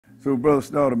So, Brother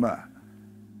Stoudemire,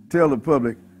 tell the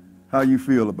public how you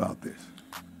feel about this.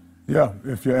 Yeah,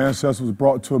 if your ancestors was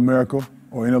brought to America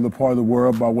or any other part of the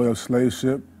world by way of slave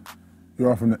ship, you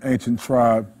are from the ancient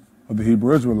tribe of the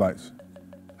Hebrew Israelites.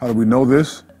 How do we know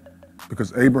this?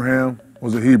 Because Abraham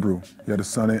was a Hebrew. He had a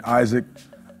son named Isaac.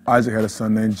 Isaac had a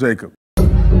son named Jacob.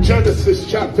 Genesis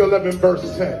chapter 11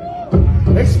 verse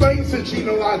 10 explains the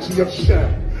genealogy of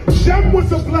Shem. Shem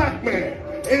was a black man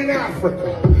in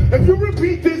Africa. If you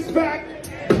repeat this back,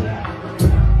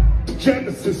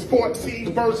 Genesis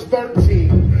 14 verse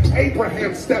 13,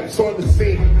 Abraham steps on the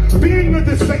scene. Being a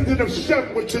descendant of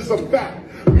Shem, which is a fact,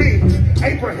 means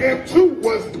Abraham too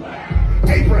was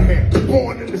Abraham,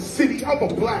 born in the city of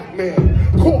a black man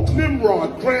called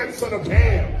Nimrod, grandson of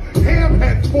Ham. Ham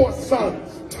had 4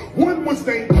 sons. One was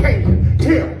named Canaan.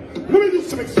 Here, let me do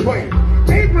some explaining.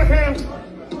 Abraham,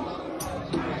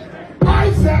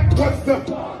 Isaac was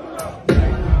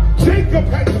Jacob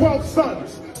had 12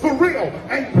 sons, for real,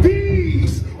 and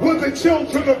these were the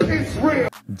children of Israel.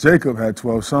 Jacob had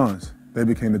 12 sons. They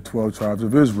became the 12 tribes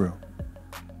of Israel.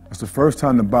 That's the first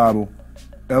time the Bible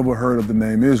ever heard of the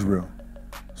name Israel.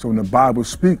 So when the Bible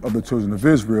speaks of the children of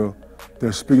Israel,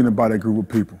 they're speaking about a group of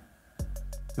people.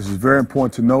 This is very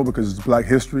important to know because it's black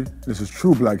history. This is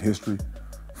true black history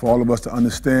for all of us to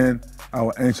understand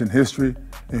our ancient history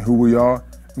and who we are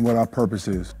and what our purpose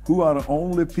is. Who are the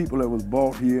only people that was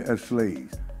bought here as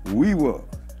slaves? We were.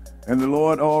 And the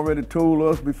Lord already told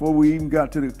us before we even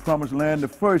got to the promised land the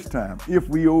first time, if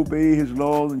we obey his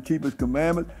laws and keep his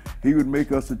commandments, he would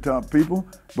make us the top people.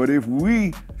 But if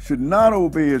we should not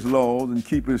obey his laws and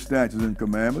keep his statutes and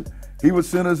commandments, he would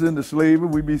send us into slavery.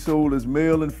 We'd be sold as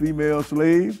male and female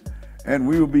slaves, and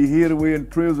we will be hid away in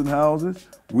prison houses.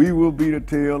 We will be the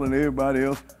tail and everybody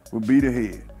else will be the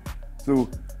head. So,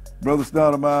 Brother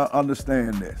Stoudemire,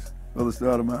 understand this. Brother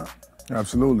Stoudemire?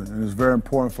 Absolutely, and it's very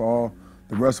important for all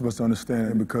the rest of us to understand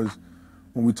it, because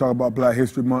when we talk about Black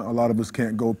History Month, a lot of us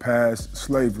can't go past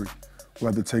slavery. We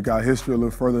have to take our history a little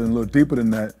further and a little deeper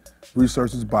than that,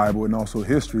 research this Bible and also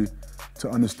history to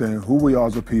understand who we are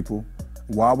as a people,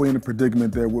 why we're in the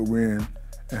predicament that we're in,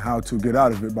 and how to get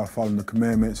out of it by following the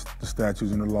commandments, the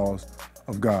statutes, and the laws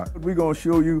of God. We're going to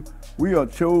show you we are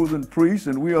chosen priests,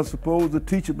 and we are supposed to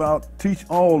teach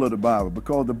all of the Bible,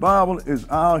 because the Bible is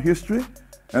our history,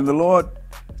 and the Lord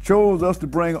chose us to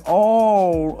bring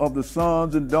all of the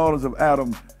sons and daughters of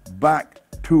Adam back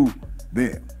to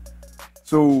them.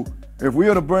 So if we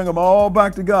are to bring them all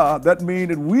back to God, that means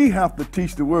that we have to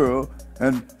teach the world.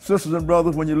 And sisters and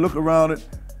brothers, when you look around it,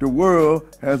 the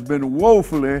world has been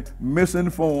woefully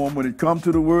misinformed when it comes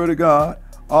to the Word of God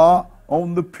or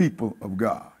on the people of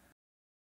God.